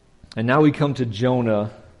And now we come to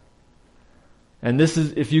Jonah. And this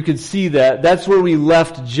is, if you could see that, that's where we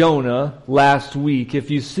left Jonah last week. If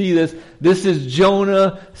you see this, this is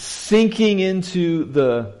Jonah sinking into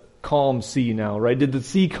the calm sea now, right? Did the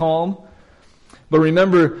sea calm? But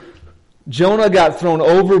remember, Jonah got thrown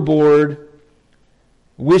overboard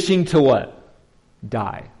wishing to what?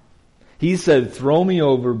 Die. He said, throw me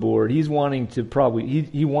overboard. He's wanting to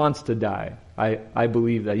he wants to die. I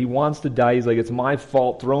believe that. He wants to die. He's like, it's my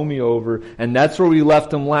fault. Throw me over. And that's where we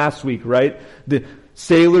left him last week, right? The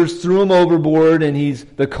sailors threw him overboard and he's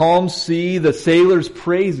the calm sea. The sailors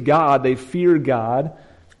praise God. They fear God.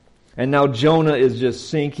 And now Jonah is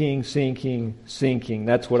just sinking.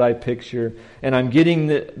 That's what I picture. And I'm getting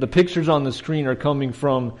the pictures on the screen are coming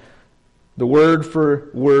from the word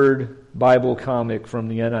for word Bible comic from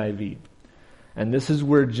the NIV. And this is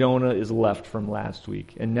where Jonah is left from last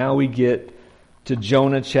week. And now we get to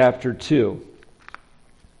Jonah chapter 2.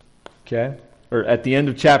 Okay? Or at the end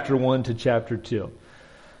of chapter 1 to chapter 2.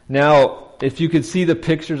 Now, if you could see the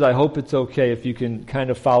pictures, I hope it's okay if you can kind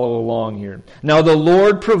of follow along here. Now the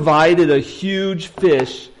Lord provided a huge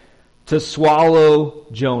fish to swallow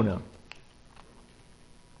Jonah.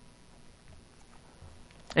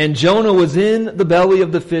 And Jonah was in the belly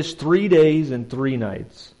of the fish 3 days and 3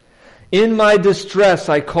 nights. In my distress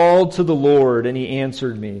I called to the Lord, and He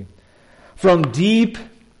answered me. From deep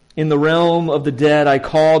in the realm of the dead I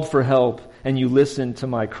called for help, and You listened to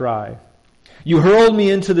my cry. You hurled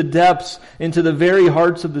me into the depths, into the very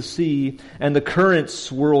hearts of the sea, and the currents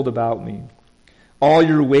swirled about me. All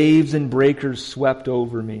Your waves and breakers swept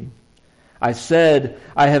over me. I said,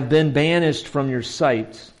 I have been banished from Your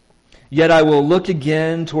sight, yet I will look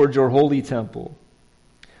again toward Your holy temple.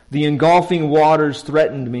 The engulfing waters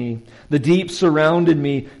threatened me. The deep surrounded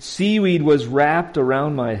me. Seaweed was wrapped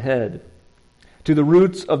around my head. To the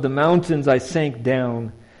roots of the mountains I sank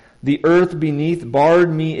down. The earth beneath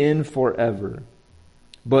barred me in forever.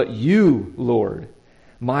 But You, Lord,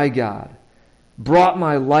 my God, brought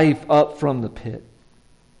my life up from the pit.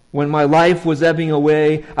 When my life was ebbing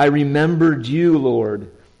away, I remembered You,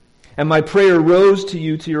 Lord, and my prayer rose to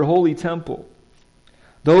You, to Your holy temple.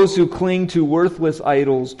 Those who cling to worthless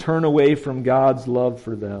idols turn away from God's love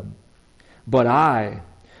for them. But I,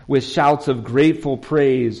 with shouts of grateful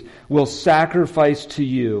praise, will sacrifice to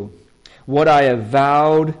You. What I have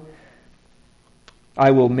vowed,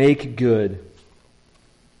 I will make good.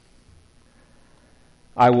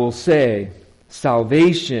 I will say,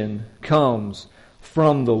 salvation comes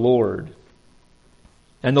from the Lord.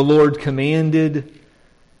 And the Lord commanded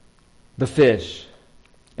the fish,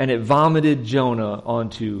 and it vomited Jonah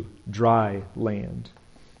onto dry land.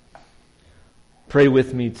 Pray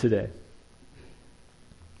with me today.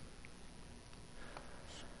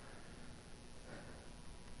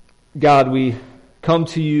 God, we come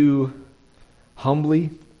to You humbly,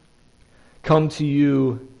 come to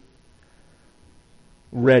You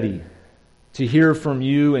ready to hear from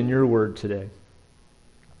You and Your word today.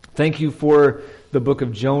 Thank You for the book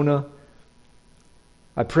of Jonah.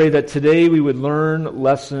 I pray that today we would learn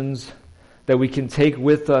lessons that we can take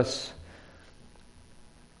with us,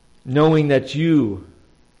 knowing that You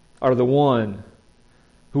are the one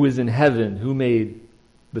who is in heaven, who made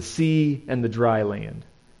the sea and the dry land.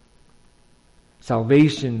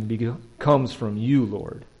 Salvation comes from You,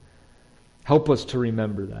 Lord. Help us to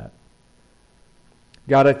remember that.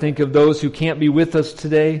 God, I think of those who can't be with us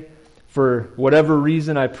today for whatever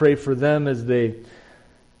reason. I pray for them as they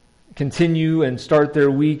continue and start their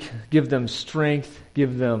week. Give them strength,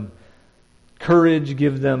 give them courage,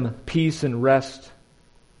 give them peace and rest.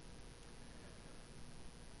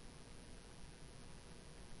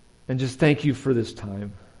 And just thank You for this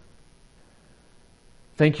time.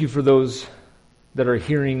 Thank You for those that are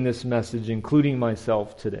hearing this message, including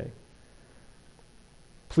myself today.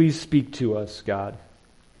 Please speak to us, God.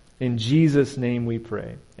 In Jesus' name we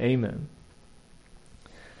pray. Amen.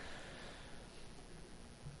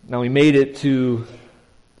 Now we made it to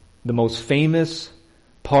the most famous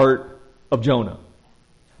part of Jonah.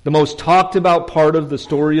 The most talked about part of the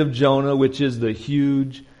story of Jonah, which is the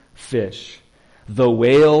huge fish. The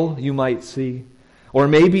whale, you might see. Or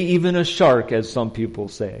maybe even a shark, as some people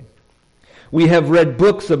say. We have read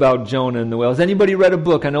books about Jonah and the whale. Has anybody read a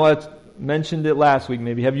book? I know I mentioned it last week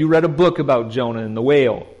maybe. Have you read a book about Jonah and the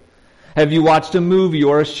whale? Have you watched a movie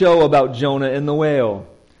or a show about Jonah and the whale?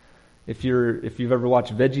 If you've ever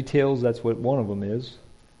watched VeggieTales, that's what one of them is.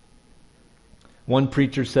 One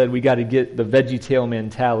preacher said we got to get the VeggieTale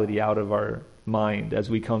mentality out of our mind as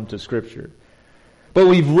we come to Scripture. But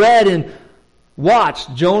we've read and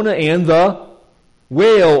watched Jonah and the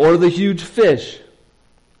whale or the huge fish.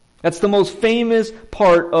 That's the most famous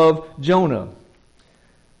part of Jonah.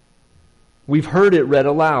 We've heard it read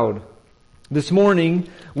aloud. This morning,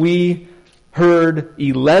 we heard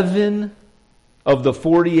 11 of the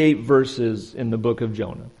 48 verses in the book of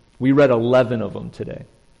Jonah. We read 11 of them today.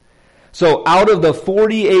 So out of the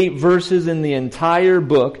 48 verses in the entire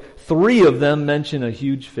book, 3 of them mention a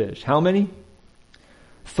huge fish. How many?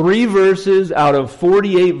 3 verses out of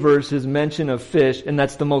 48 verses mention a fish, and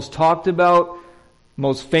that's the most talked about,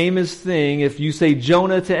 most famous thing. If you say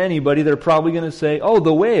Jonah to anybody, they're probably going to say, oh,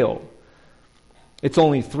 the whale. It's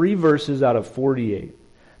only 3 verses out of 48.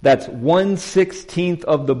 That's 1/16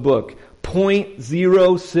 of the book.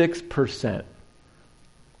 0.06%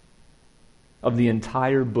 of the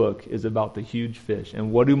entire book is about the huge fish.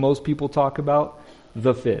 And what do most people talk about?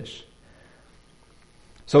 The fish.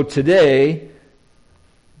 So today,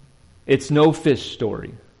 it's no fish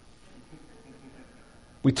story.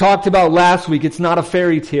 We talked about last week, it's not a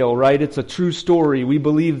fairy tale, right? It's a true story. We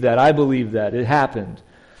believe that. I believe that. It happened.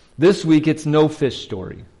 This week, it's no fish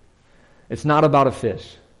story. It's not about a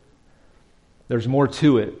fish. There's more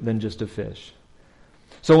to it than just a fish.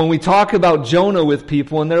 So when we talk about Jonah with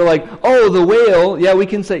people and they're like, oh, the whale, yeah, we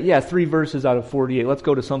can say, 3 verses out of 48. Let's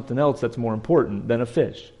go to something else that's more important than a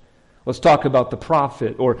fish. Let's talk about the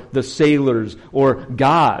prophet or the sailors or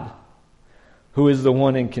God, who is the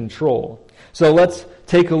one in control. So let's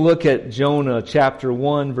take a look at Jonah chapter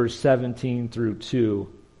 1, verse 17 through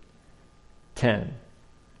 2:10.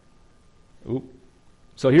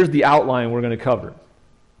 So here's the outline we're going to cover.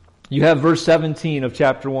 You have verse 17 of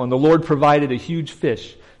chapter 1. The Lord provided a huge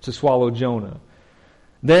fish to swallow Jonah.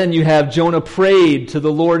 Then you have Jonah prayed to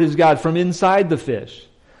the Lord his God from inside the fish.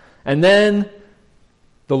 And then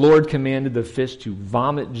the Lord commanded the fish to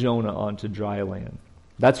vomit Jonah onto dry land.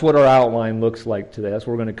 That's what our outline looks like today. That's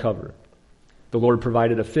what we're going to cover. The Lord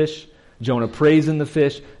provided a fish. Jonah prays in the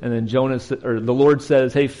fish. And then the Lord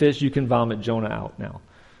says, hey, fish, you can vomit Jonah out now.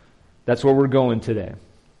 That's where we're going today.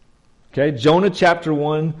 Okay, Jonah chapter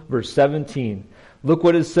 1, verse 17. Look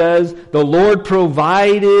what it says. The Lord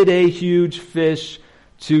provided a huge fish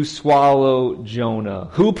to swallow Jonah.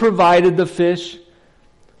 Who provided the fish?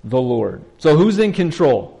 The Lord. So who's in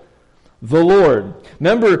control? The Lord.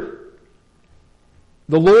 Remember,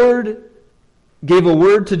 the Lord gave a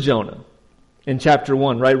word to Jonah in chapter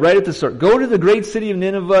 1, right at the start. Go to the great city of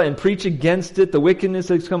Nineveh and preach against it. The wickedness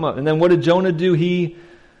has come up. And then what did Jonah do? He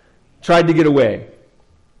tried to get away.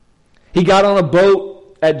 He got on a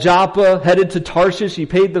boat at Joppa, headed to Tarshish. He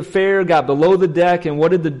paid the fare, got below the deck, and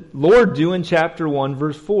what did the Lord do in chapter 1,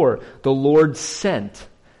 verse 4? The Lord sent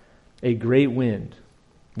a great wind,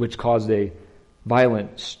 which caused a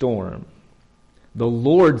violent storm. The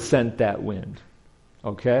Lord sent that wind.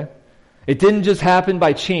 Okay? It didn't just happen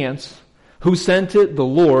by chance. Who sent it? The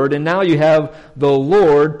Lord. And now you have the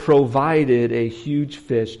Lord provided a huge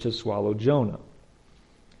fish to swallow Jonah.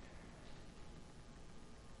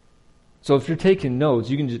 So if you're taking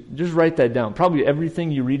notes, you can just write that down. Probably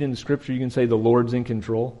everything you read in the Scripture, you can say the Lord's in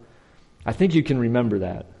control. I think you can remember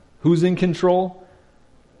that. Who's in control?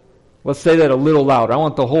 Let's say that a little louder. I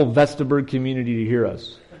want the whole Vesterberg community to hear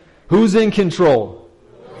us. Who's in control?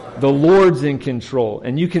 The Lord's in control.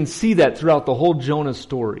 And you can see that throughout the whole Jonah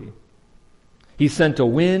story. He sent a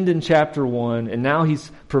wind in chapter 1, and now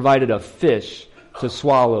he's provided a fish to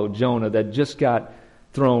swallow Jonah that just got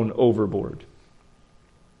thrown overboard.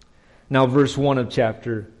 Now verse 1 of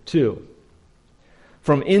chapter 2.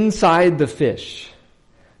 From inside the fish,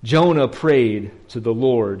 Jonah prayed to the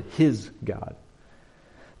Lord, his God.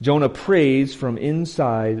 Jonah prays from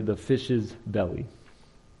inside the fish's belly.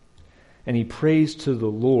 And he prays to the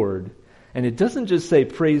Lord. And it doesn't just say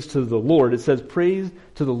praise to the Lord. It says praise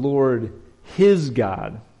to the Lord, his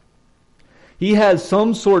God. He has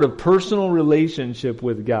some sort of personal relationship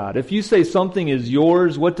with God. If you say something is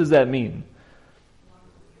yours, what does that mean?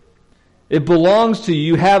 It belongs to you.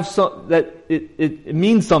 You have some that it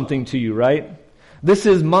means something to you, right? This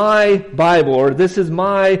is my Bible, or this is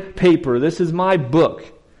my paper, this is my book.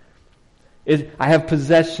 I have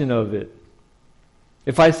possession of it.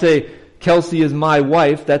 If I say Kelsey is my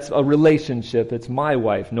wife, that's a relationship. It's my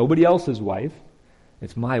wife. Nobody else's wife.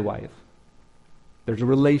 It's my wife. There's a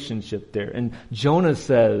relationship there. And Jonah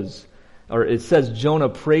says, or it says Jonah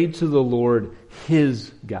prayed to the Lord,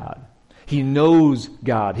 his God. He knows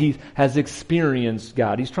God. He has experienced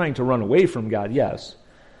God. He's trying to run away from God, yes.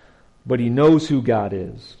 But he knows who God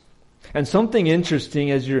is. And something interesting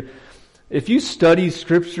if you study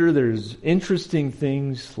Scripture, there's interesting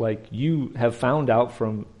things like you have found out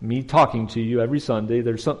from me talking to you every Sunday.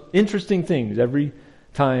 There's some interesting things every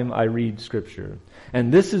time I read Scripture.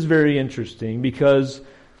 And this is very interesting because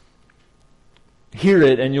hear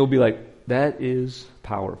it and you'll be like, that is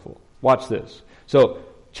powerful. Watch this. So,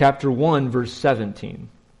 chapter 1, verse 17.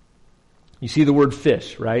 You see the word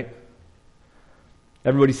fish, right?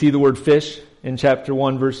 Everybody see the word fish in chapter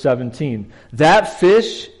 1, verse 17. That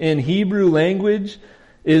fish in Hebrew language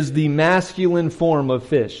is the masculine form of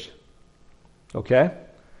fish. Okay?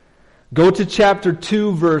 Go to chapter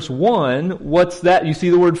 2, verse 1. What's that? You see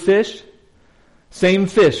the word fish? Same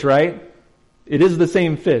fish, right? It is the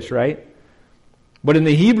same fish, right? But in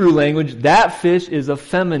the Hebrew language, that fish is a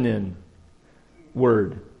feminine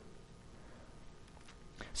word.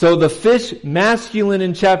 So the fish, masculine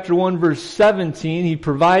in chapter 1, verse 17, he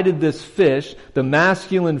provided this fish, the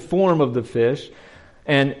masculine form of the fish.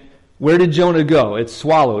 And where did Jonah go? It's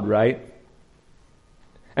swallowed, right?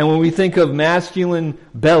 And when we think of masculine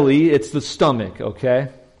belly, it's the stomach, okay?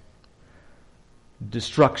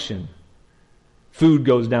 Destruction. Food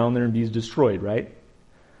goes down there and is destroyed, right?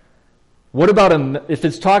 What about if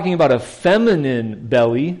it's talking about a feminine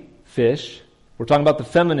belly fish? We're talking about the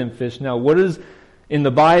feminine fish now. What is in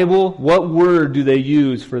the Bible? What word do they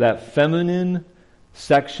use for that feminine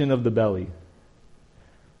section of the belly?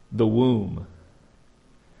 The womb.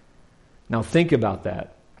 Now think about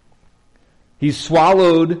that. He's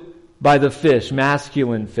swallowed by the fish,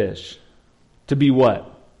 masculine fish, to be what?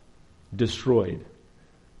 Destroyed.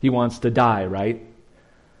 He wants to die, right?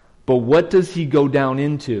 But what does he go down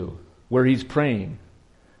into where he's praying?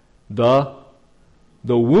 The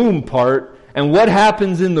womb part. And what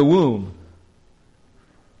happens in the womb?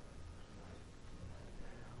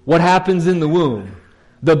 What happens in the womb?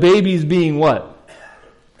 The baby's being what?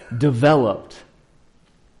 Developed.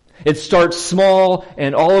 It starts small,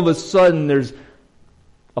 and all of a sudden there's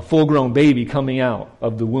a full-grown baby coming out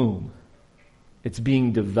of the womb. It's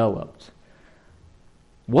being developed.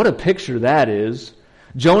 What a picture that is.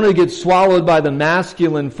 Jonah gets swallowed by the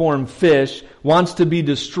masculine form fish, wants to be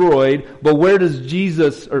destroyed, but where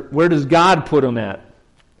does God put him at?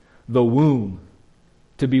 The womb.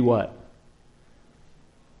 To be what?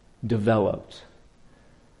 Developed.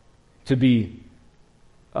 To be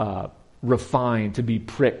refined, to be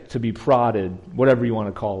pricked, to be prodded, whatever you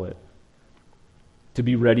want to call it. To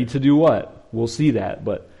be ready to do what? We'll see that,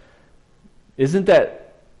 but isn't that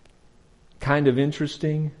kind of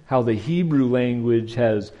interesting how the Hebrew language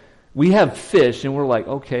we have fish and we're like,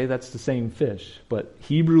 okay, that's the same fish, but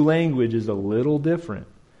Hebrew language is a little different.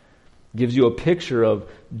 Gives you a picture of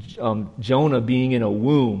Jonah being in a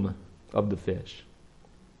womb of the fish.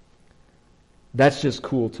 That's just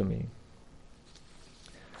cool to me.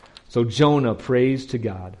 So Jonah prays to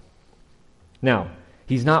God. Now,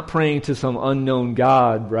 he's not praying to some unknown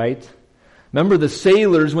God, right? Remember the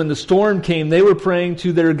sailors, when the storm came, they were praying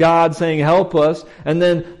to their God saying, help us. And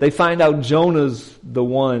then they find out Jonah's the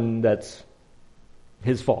one that's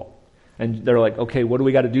his fault. And they're like, okay, what do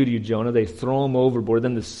we got to do to you, Jonah? They throw him overboard.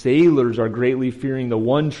 Then the sailors are greatly fearing the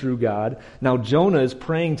one true God. Now Jonah is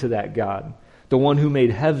praying to that God, the one who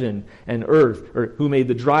made heaven and earth, or who made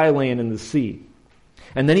the dry land and the sea.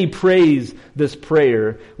 And then he prays this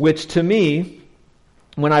prayer, which to me,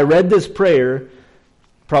 when I read this prayer,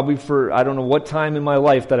 probably for I don't know what time in my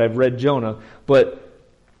life that I've read Jonah, but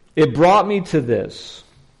it brought me to this.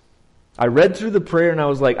 I read through the prayer and I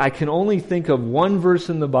was like, I can only think of one verse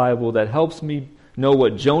in the Bible that helps me know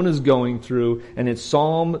what Jonah's going through, and it's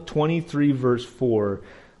Psalm 23 verse 4,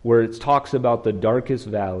 where it talks about the darkest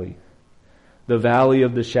valley, the valley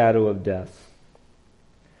of the shadow of death.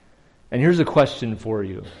 And here's a question for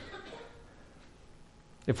you.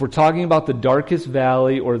 If we're talking about the darkest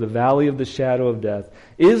valley or the valley of the shadow of death,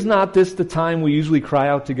 is not this the time we usually cry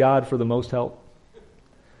out to God for the most help?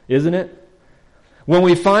 Isn't it? When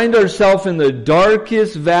we find ourselves in the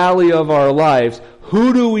darkest valley of our lives,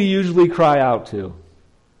 who do we usually cry out to?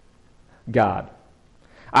 God.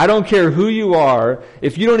 I don't care who you are,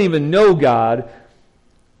 if you don't even know God,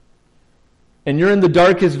 and you're in the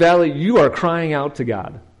darkest valley, you are crying out to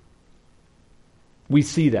God. We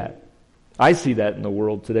see that. I see that in the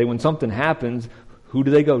world today. When something happens, who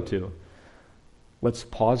do they go to? Let's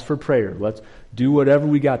pause for prayer. Let's do whatever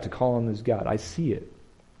we got to call on this God. I see it.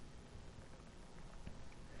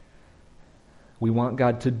 We want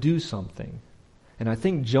God to do something. And I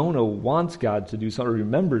think Jonah wants God to do something,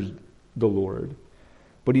 remembers the Lord.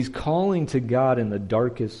 But he's calling to God in the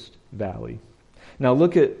darkest valley. Now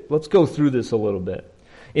let's go through this a little bit.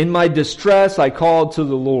 In my distress, I called to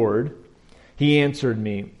the Lord. He answered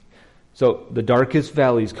me. So the darkest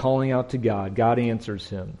valley is calling out to God. God answers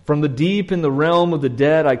him. From the deep in the realm of the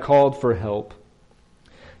dead, I called for help.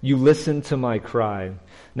 You listened to my cry.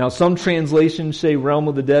 Now some translations say realm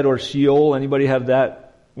of the dead or Sheol. Anybody have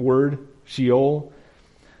that word? Sheol?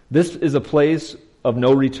 This is a place of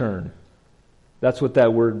no return. That's what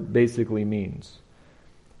that word basically means.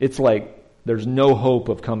 It's like there's no hope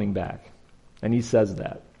of coming back. And he says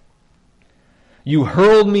that. You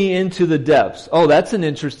hurled me into the depths. Oh, that's an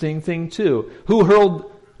interesting thing too. Who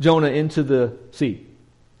hurled Jonah into the sea?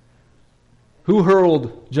 Who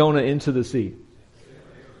hurled Jonah into the sea?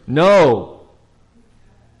 No.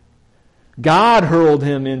 God hurled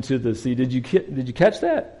him into the sea. Did you catch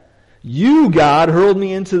that? You, God, hurled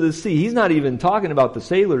me into the sea. He's not even talking about the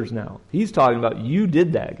sailors now. He's talking about you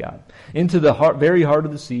did that, God. Into the very heart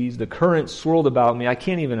of the seas. The current swirled about me. I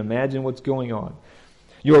can't even imagine what's going on.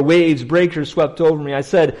 Your waves, breakers swept over me. I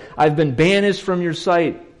said, I've been banished from your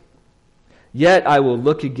sight. Yet I will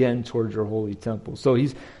look again towards your holy temple. So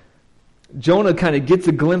Jonah kind of gets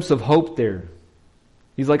a glimpse of hope there.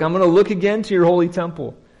 He's like, I'm going to look again to your holy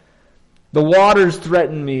temple. The waters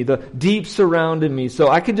threatened me. The deep surrounded me. So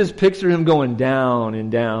I could just picture him going down and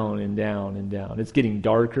down and down and down. It's getting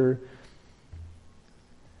darker.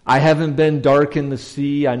 I haven't been dark in the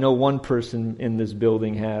sea. I know one person in this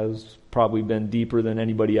building has probably been deeper than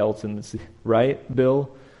anybody else in the sea. Right, Bill?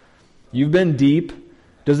 You've been deep.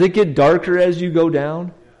 Does it get darker as you go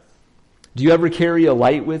down? Do you ever carry a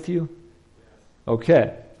light with you?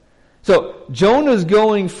 Okay. So Jonah's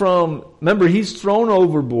going from, remember, he's thrown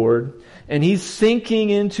overboard and he's sinking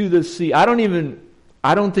into the sea. I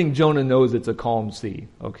don't think Jonah knows it's a calm sea.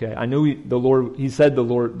 Okay. I know he said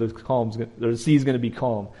the sea's going to be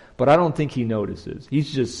calm, but I don't think he notices.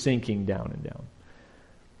 He's just sinking down and down.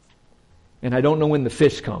 And I don't know when the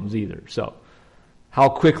fish comes either. So how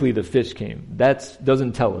quickly the fish came, that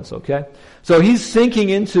doesn't tell us, okay? So he's sinking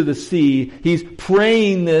into the sea. He's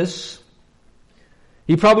praying this.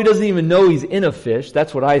 He probably doesn't even know he's in a fish.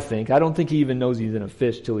 That's what I think. I don't think he even knows he's in a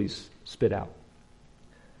fish till he's spit out.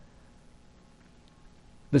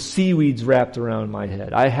 The seaweed's wrapped around my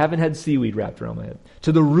head. I haven't had seaweed wrapped around my head.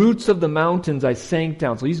 To the roots of the mountains I sank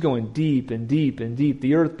down. So he's going deep and deep and deep.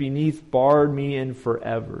 The earth beneath barred me in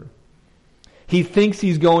forever. He thinks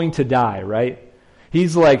he's going to die, right?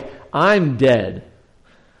 He's like, I'm dead.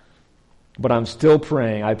 But I'm still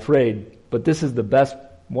praying. I prayed. But this is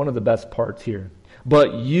one of the best parts here.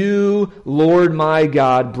 But you, Lord my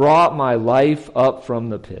God, brought my life up from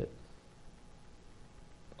the pit.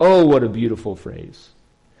 Oh, what a beautiful phrase.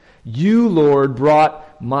 You, Lord,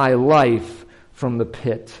 brought my life from the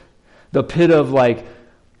pit. The pit of like,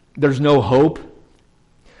 there's no hope.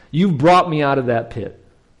 You've brought me out of that pit.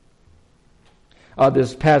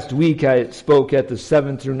 This past week I spoke at the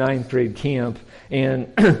 7th through 9th grade camp,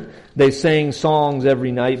 and they sang songs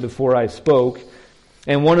every night before I spoke.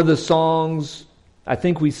 And one of the songs, I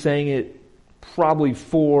think we sang it probably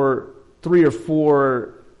 3 or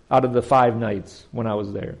 4 out of the 5 nights when I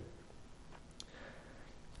was there.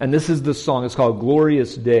 And this is the song. It's called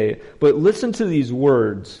Glorious Day. But listen to these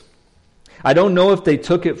words. I don't know if they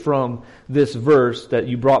took it from this verse that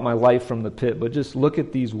you brought my life from the pit, but just look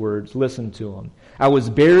at these words. Listen to them. I was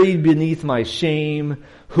buried beneath my shame.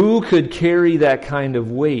 Who could carry that kind of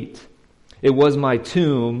weight? It was my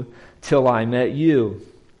tomb till I met you.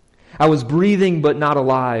 I was breathing but not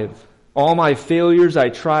alive. All my failures I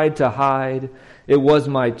tried to hide. It was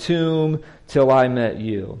my tomb till I met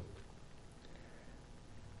you.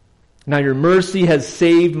 Now your mercy has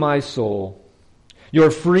saved my soul. Your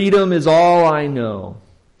freedom is all I know.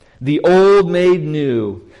 The old made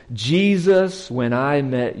new. Jesus, when I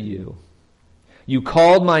met you. You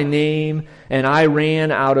called my name and I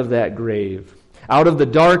ran out of that grave. Out of the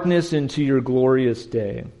darkness into your glorious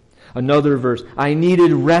day. Another verse. I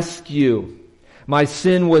needed rescue. My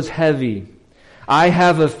sin was heavy. I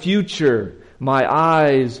have a future. My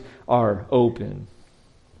eyes are open.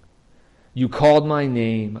 You called my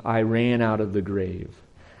name. I ran out of the grave.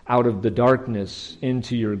 Out of the darkness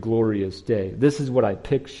into your glorious day. This is what I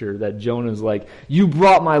picture that Jonah's like, you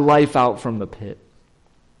brought my life out from the pit.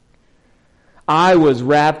 I was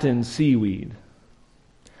wrapped in seaweed.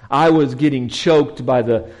 I was getting choked by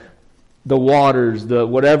the waters,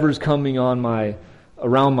 whatever's coming on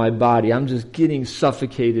around my body. I'm just getting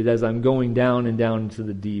suffocated as I'm going down and down into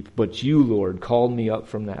the deep. But you, Lord, called me up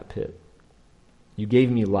from that pit. You gave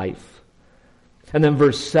me life. And then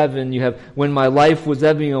verse 7, you have, when my life was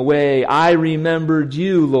ebbing away, I remembered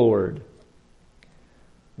you, Lord.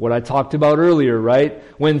 What I talked about earlier, right?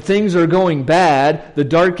 When things are going bad, the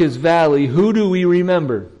darkest valley, who do we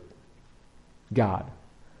remember? God.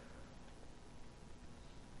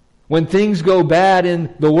 When things go bad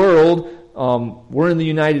in the world, we're in the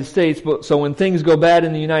United States, so when things go bad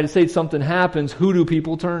in the United States, something happens, who do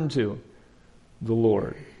people turn to? The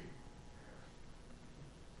Lord.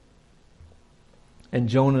 And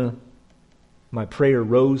Jonah My prayer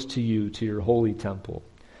rose to you, to your holy temple.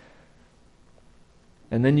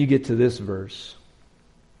 And then you get to this verse.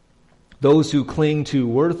 Those who cling to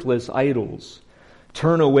worthless idols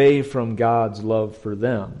turn away from God's love for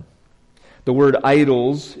them. The word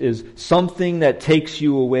idols is something that takes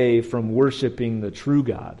you away from worshiping the true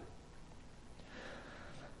God.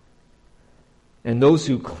 And those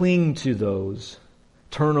who cling to those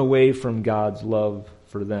turn away from God's love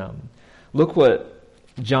for them. Look what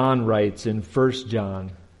John writes in 1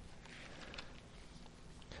 John.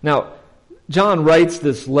 Now, John writes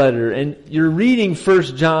this letter, and you're reading 1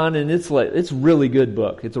 John, and it's a really good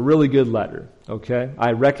book. It's a really good letter, okay?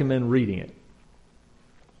 I recommend reading it.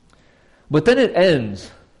 But then it ends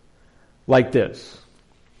like this.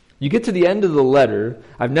 You get to the end of the letter.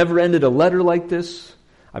 I've never ended a letter like this.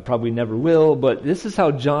 I probably never will, but this is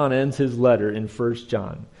how John ends his letter in 1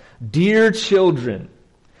 John. Dear children,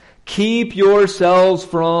 keep yourselves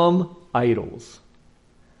from idols.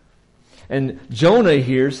 And Jonah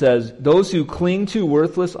here says, those who cling to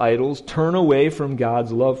worthless idols turn away from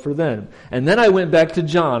God's love for them. And then I went back to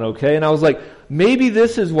John, okay, and I was like, maybe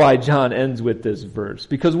this is why John ends with this verse.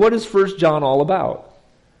 Because what is 1 John all about?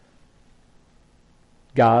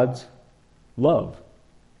 God's love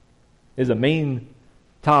is a main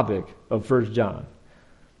topic of 1 John.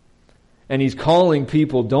 And he's calling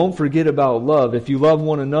people, don't forget about love. If you love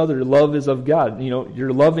one another, love is of God. You know,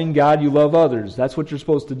 you're loving God, you love others. That's what you're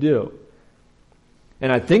supposed to do.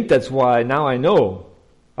 And I think that's why, now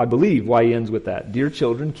I believe why he ends with that. Dear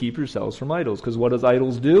children, keep yourselves from idols. Because what does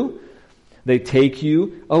idols do? They take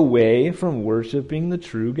you away from worshiping the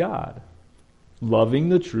true God. Loving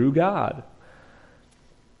the true God.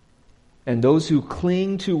 And those who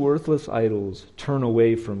cling to worthless idols turn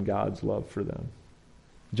away from God's love for them.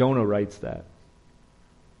 Jonah writes that.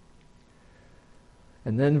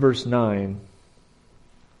 And then verse 9.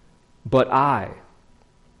 But I,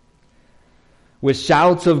 with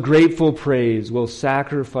shouts of grateful praise, will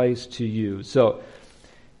sacrifice to you. So,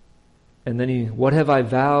 and then what have I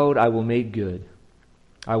vowed? I will make good.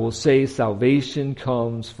 I will say salvation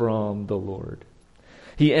comes from the Lord.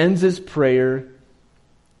 He ends his prayer.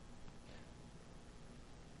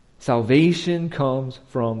 Salvation comes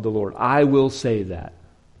from the Lord. I will say that.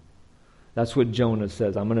 That's what Jonah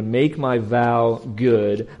says. I'm going to make my vow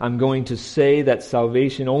good. I'm going to say that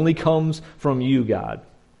salvation only comes from you, God.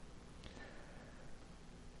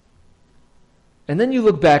 And then you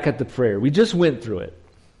look back at the prayer. We just went through it.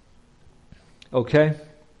 Okay?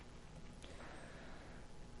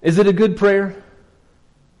 Is it a good prayer?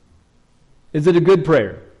 Is it a good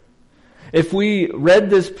prayer? If we read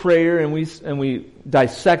this prayer and we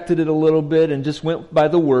dissected it a little bit and just went by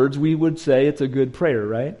the words, we would say it's a good prayer,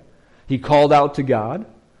 right? He called out to God.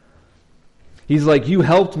 He's like, you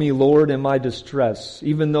helped me, Lord, in my distress.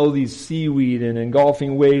 Even though these seaweed and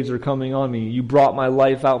engulfing waves are coming on me, you brought my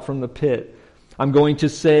life out from the pit. I'm going to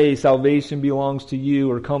say salvation belongs to you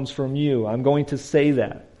or comes from you. I'm going to say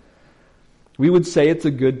that. We would say it's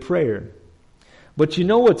a good prayer. But you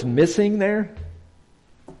know what's missing there?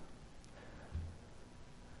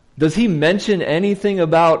 Does he mention anything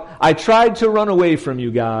about, I tried to run away from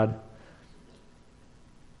you, God,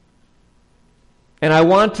 and I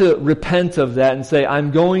want to repent of that and say,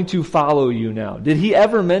 I'm going to follow you now? Did he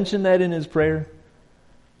ever mention that in his prayer?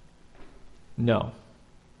 No.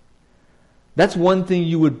 That's one thing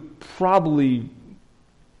you would probably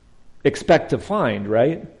expect to find,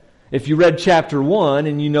 right? If you read chapter 1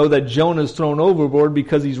 and you know that Jonah's thrown overboard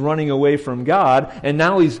because he's running away from God, and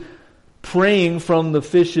now he's praying from the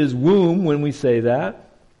fish's womb when we say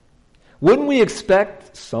that, wouldn't we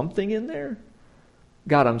expect something in there?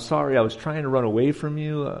 God, I'm sorry, I was trying to run away from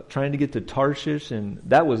you, trying to get to Tarshish, and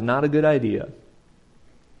that was not a good idea.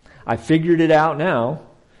 I figured it out now,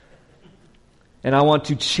 and I want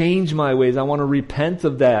to change my ways. I want to repent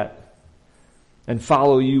of that and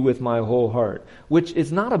follow you with my whole heart. Which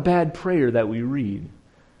is not a bad prayer that we read,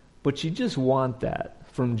 but you just want that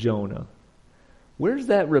from Jonah. Where's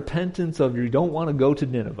that repentance of you don't want to go to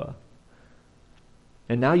Nineveh?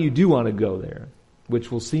 And now you do want to go there,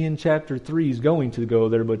 which we'll see in chapter 3 he's going to go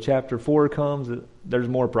there, but chapter 4 comes, there's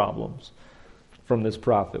more problems from this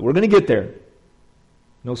prophet. We're going to get there.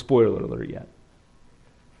 No spoiler alert yet.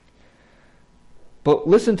 But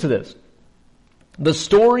listen to this. The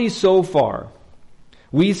story so far,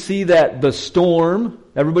 we see that the storm,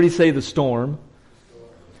 everybody say the storm,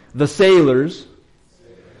 the sailors,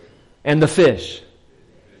 and the fish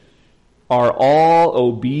are all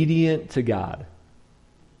obedient to God.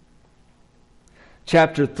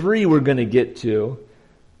 Chapter 3 we're going to get to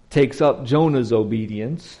takes up Jonah's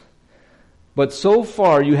obedience. But so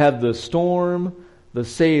far you have the storm, the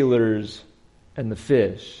sailors, and the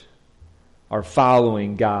fish are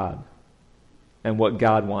following God and what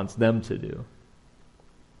God wants them to do.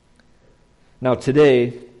 Now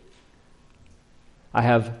today, I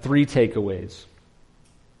have 3 takeaways.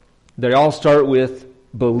 They all start with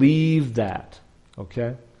believe that.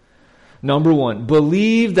 Okay? Number 1,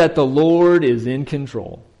 believe that the Lord is in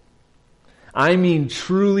control. I mean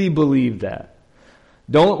truly believe that.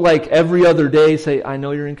 Don't like every other day say, I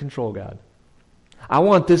know you're in control, God. I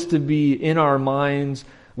want this to be in our minds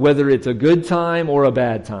whether it's a good time or a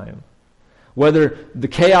bad time. Whether the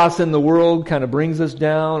chaos in the world kind of brings us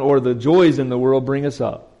down or the joys in the world bring us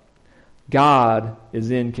up. God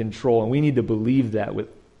is in control, and we need to believe that with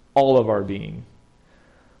all of our being.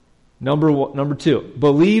 Number 2,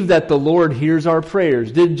 believe that the Lord hears our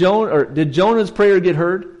prayers. Did Jonah's prayer get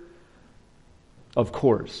heard? Of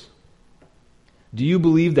course. Do you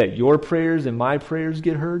believe that your prayers and my prayers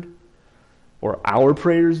get heard? Or our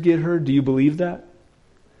prayers get heard? Do you believe that?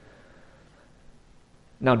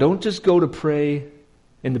 Now, don't just go to pray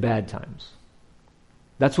in the bad times.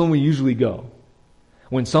 That's when we usually go.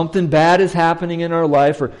 When something bad is happening in our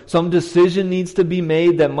life or some decision needs to be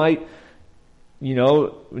made that might, we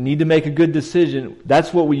need to make a good decision,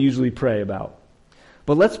 that's what we usually pray about.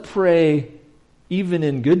 But let's pray even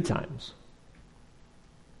in good times.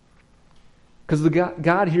 Because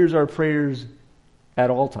God hears our prayers at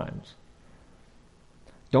all times.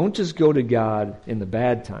 Don't just go to God in the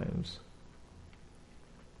bad times.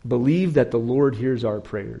 Believe that the Lord hears our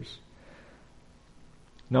prayers.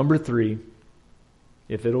 Number 3,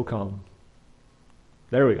 if it'll come.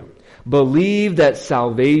 There we go. Believe that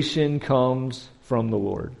salvation comes from the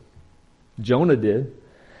Lord. Jonah did.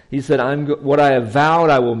 He said, what I have vowed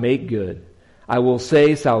I will make good. I will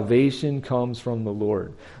say salvation comes from the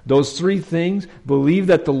Lord. Those 3 things, believe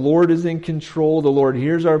that the Lord is in control, the Lord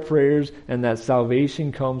hears our prayers, and that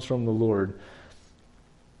salvation comes from the Lord.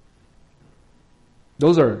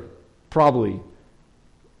 Those are probably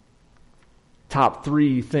top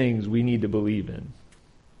 3 things we need to believe in.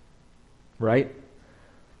 Right?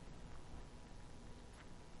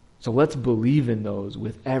 So let's believe in those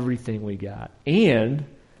with everything we got. And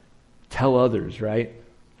tell others, right?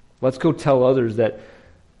 Let's go tell others that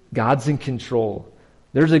God's in control.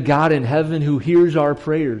 There's a God in heaven who hears our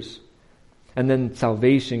prayers. And then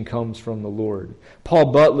salvation comes from the Lord.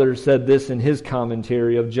 Paul Butler said this in his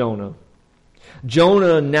commentary of Jonah.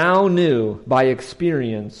 Jonah now knew by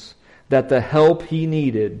experience that the help he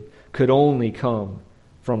needed could only come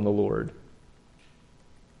from the Lord.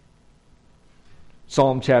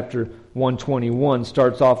 Psalm chapter 121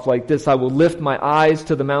 starts off like this. I will lift my eyes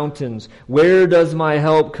to the mountains. Where does my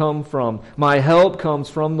help come from? My help comes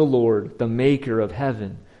from the Lord, the maker of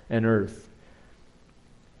heaven and earth.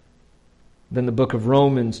 Then the book of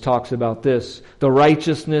Romans talks about this. The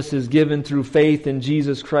righteousness is given through faith in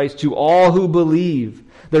Jesus Christ to all who believe.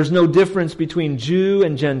 There's no difference between Jew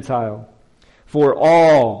and Gentile, for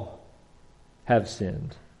all have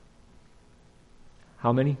sinned.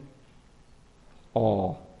 How many?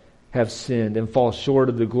 All have sinned and fall short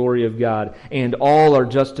of the glory of God, and all are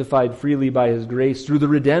justified freely by His grace through the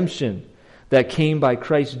redemption that came by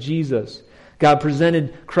Christ Jesus. God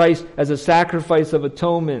presented Christ as a sacrifice of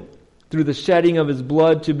atonement through the shedding of His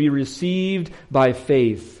blood to be received by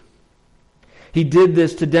faith. He did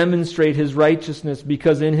this to demonstrate His righteousness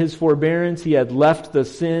because in His forbearance He had left the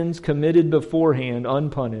sins committed beforehand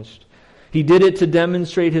unpunished. He did it to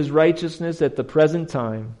demonstrate His righteousness at the present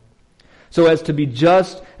time, so as to be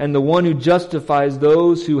just and the one who justifies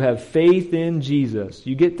those who have faith in Jesus.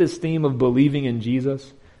 You get this theme of believing in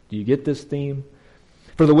Jesus? Do you get this theme?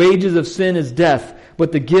 For the wages of sin is death,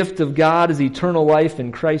 but the gift of God is eternal life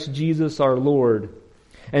in Christ Jesus our Lord.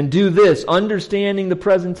 And do this, understanding the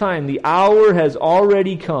present time. The hour has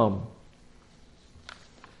already come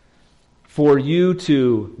for you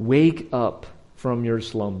to wake up from your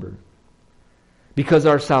slumber. Because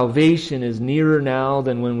our salvation is nearer now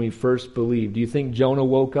than when we first believed. Do you think Jonah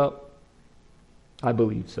woke up? I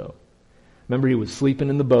believe so. Remember, he was sleeping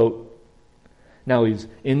in the boat. Now he's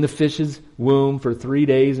in the fish's womb for 3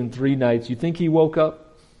 days and 3 nights. You think he woke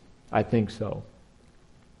up? I think so.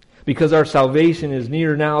 Because our salvation is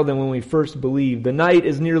nearer now than when we first believed. The night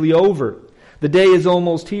is nearly over. The day is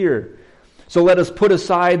almost here. So let us put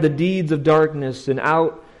aside the deeds of darkness and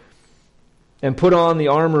put on the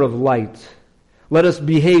armor of light. Let us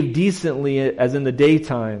behave decently as in the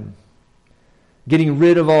daytime, getting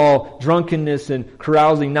rid of all drunkenness and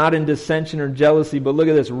carousing, not in dissension or jealousy, but look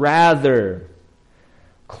at this, rather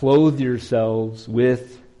clothe yourselves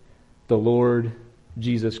with the Lord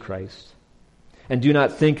Jesus Christ. and do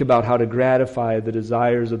not think about how to gratify the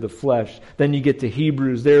desires of the flesh. Then you get to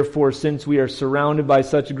Hebrews. Therefore, since we are surrounded by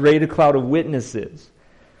such great a cloud of witnesses,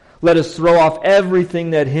 let us throw off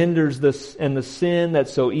everything that hinders this and the sin that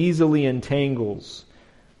so easily entangles.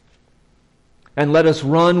 And let us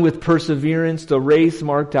run with perseverance the race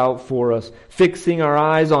marked out for us, fixing our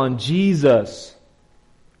eyes on Jesus,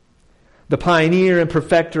 the pioneer and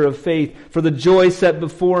perfecter of faith. For the joy set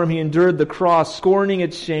before him, he endured the cross, scorning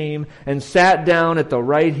its shame, and sat down at the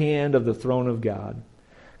right hand of the throne of God.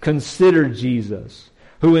 Consider Jesus,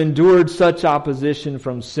 who endured such opposition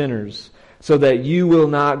from sinners, so that you will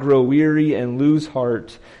not grow weary and lose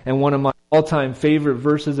heart. And one of my all-time favorite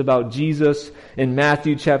verses about Jesus in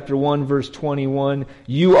Matthew chapter 1, verse 21,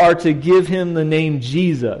 you are to give him the name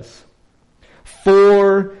Jesus,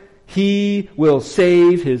 for he will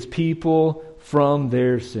save his people from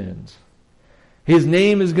their sins. His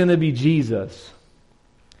name is going to be Jesus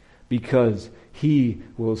because he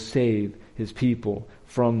will save his people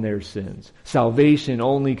from their sins. Salvation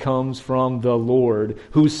only comes from the Lord,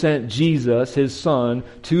 who sent Jesus, his Son,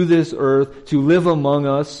 to this earth to live among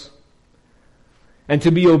us and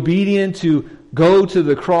to be obedient, to go to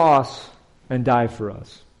the cross and die for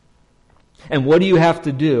us. And what do you have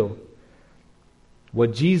to do?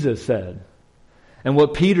 What Jesus said and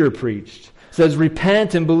what Peter preached. It says,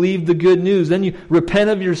 repent and believe the good news. Then you repent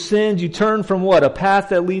of your sins. You turn from what? A path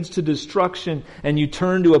that leads to destruction, and you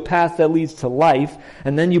turn to a path that leads to life.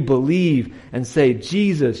 And then you believe and say,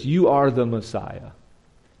 Jesus, you are the Messiah,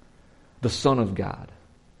 the Son of God.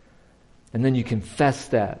 And then you confess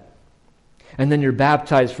that. And then you're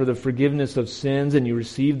baptized for the forgiveness of sins, and you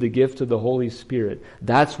receive the gift of the Holy Spirit.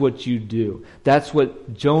 That's what you do. That's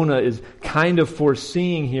what Jonah is kind of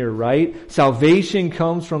foreseeing here, right? Salvation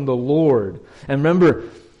comes from the Lord. And remember,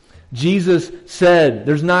 Jesus said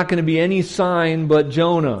there's not going to be any sign but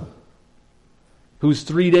Jonah, who's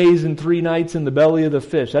 3 days and 3 nights in the belly of the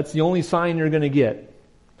fish. That's the only sign you're going to get.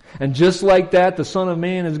 And just like that, the Son of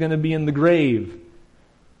Man is going to be in the grave.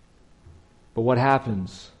 But what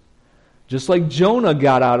happens? Just like Jonah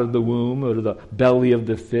got out of the womb or the belly of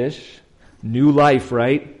the fish, new life,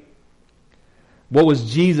 right? What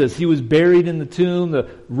was Jesus? He was buried in the tomb. The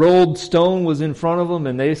rolled stone was in front of him,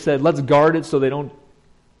 and they said, let's guard it so they don't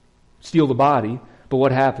steal the body. But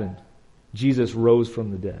what happened? Jesus rose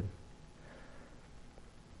from the dead.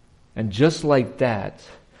 And just like that,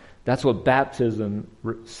 that's what baptism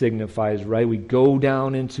signifies, right? We go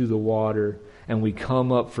down into the water and we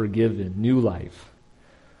come up forgiven, new life.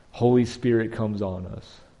 Holy Spirit comes on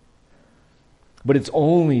us. But it's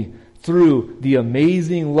only through the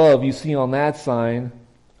amazing love you see on that sign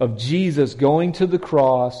of Jesus going to the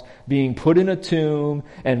cross, being put in a tomb,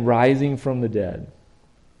 and rising from the dead.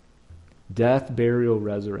 Death, burial,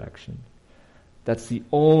 resurrection. That's the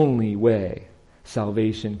only way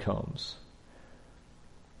salvation comes.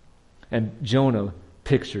 And Jonah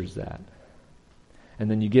pictures that. And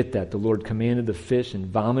then you get that. The Lord commanded the fish and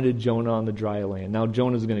vomited Jonah on the dry land. Now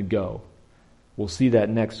Jonah's going to go. We'll see that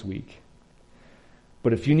next week.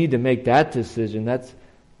 But if you need to make that decision, that's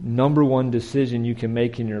number one decision you can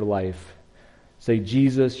make in your life. Say,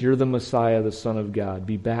 Jesus, you're the Messiah, the Son of God.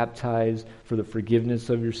 Be baptized for the forgiveness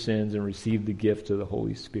of your sins and receive the gift of the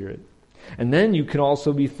Holy Spirit. And then you can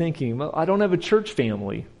also be thinking, well, I don't have a church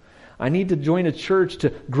family. I need to join a church to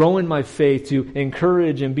grow in my faith, to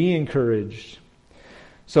encourage and be encouraged.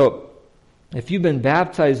 So, if you've been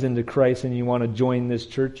baptized into Christ and you want to join this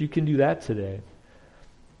church, you can do that today.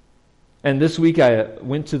 And this week I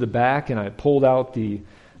went to the back and I pulled out the,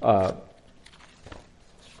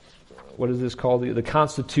 what is this called? The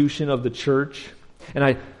Constitution of the church. And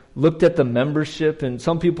I looked at the membership, and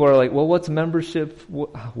some people are like, well, what's membership?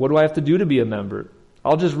 What do I have to do to be a member?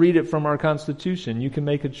 I'll just read it from our Constitution. You can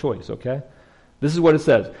make a choice, okay? This is what it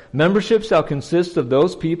says. Membership shall consist of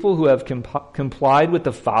those people who have complied with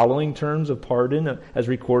the following terms of pardon as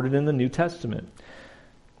recorded in the New Testament.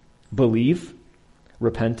 Belief,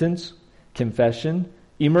 repentance, confession,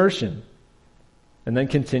 immersion, and then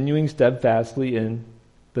continuing steadfastly in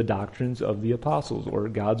the doctrines of the apostles or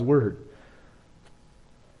God's Word.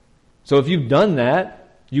 So if you've done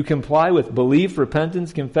that, you comply with belief,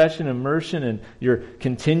 repentance, confession, immersion, and you're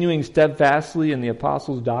continuing steadfastly in the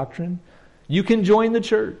apostles' doctrine, you can join the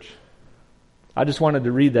church. I just wanted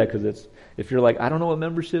to read that because if you're like, I don't know what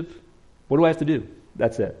membership, what do I have to do?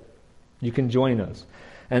 That's it. You can join us.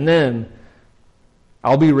 And then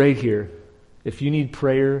I'll be right here. If you need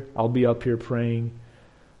prayer, I'll be up here praying.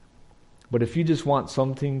 But if you just want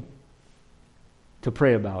something to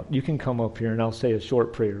pray about, you can come up here and I'll say a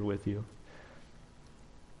short prayer with you.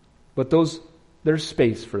 But there's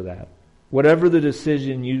space for that. Whatever the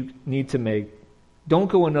decision you need to make, Don't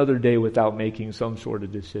go another day without making some sort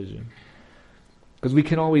of decision. Because we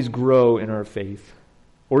can always grow in our faith,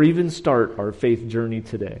 or even start our faith journey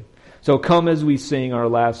today. So come as we sing our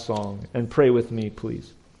last song, and pray with me,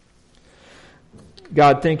 please.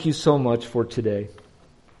 God, thank you so much for today.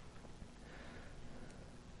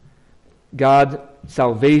 God,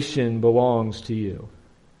 salvation belongs to you.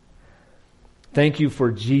 Thank you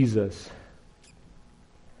for Jesus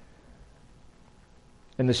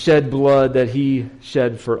and the shed blood that he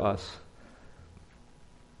shed for us.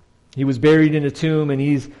 He was buried in a tomb and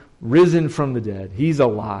he's risen from the dead. He's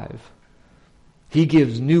alive. He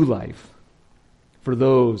gives new life for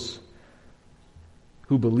those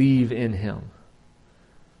who believe in him.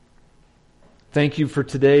 Thank you for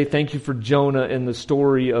today. Thank you for Jonah and the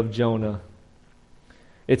story of Jonah.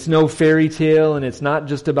 It's no fairy tale and it's not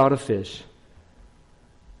just about a fish.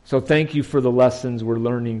 So thank you for the lessons we're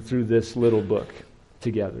learning through this little book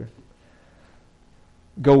together.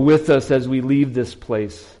 Go with us as we leave this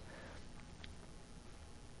place.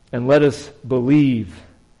 And let us believe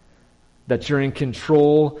that you're in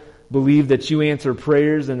control, believe that you answer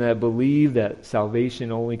prayers, and that believe that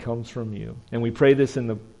salvation only comes from you. And we pray this in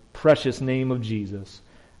the precious name of Jesus.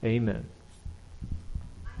 Amen.